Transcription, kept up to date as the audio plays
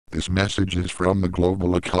This message is from the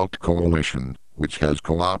Global Occult Coalition, which has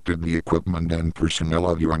co-opted the equipment and personnel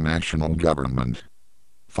of your national government.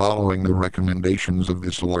 Following the recommendations of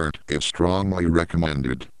this alert is strongly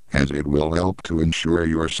recommended, as it will help to ensure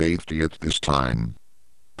your safety at this time.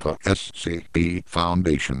 The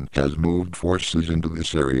SCP-Foundation has moved forces into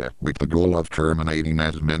this area with the goal of terminating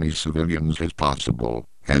as many civilians as possible,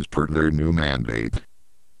 as per their new mandate.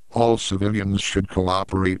 All civilians should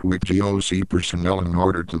cooperate with GOC personnel in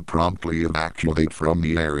order to promptly evacuate from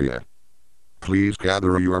the area. Please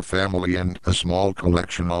gather your family and a small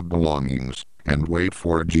collection of belongings, and wait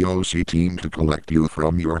for a GOC team to collect you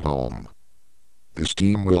from your home. This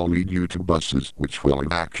team will lead you to buses which will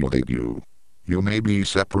evacuate you. You may be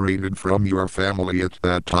separated from your family at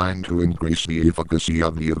that time to increase the efficacy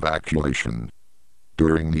of the evacuation.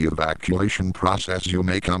 During the evacuation process you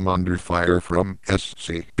may come under fire from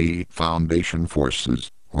SCP-Foundation forces,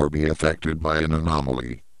 or be affected by an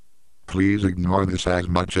anomaly. Please ignore this as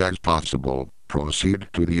much as possible. Proceed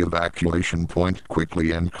to the evacuation point quickly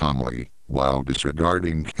and calmly, while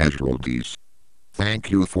disregarding casualties. Thank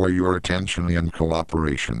you for your attention and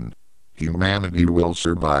cooperation. Humanity will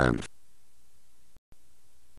survive.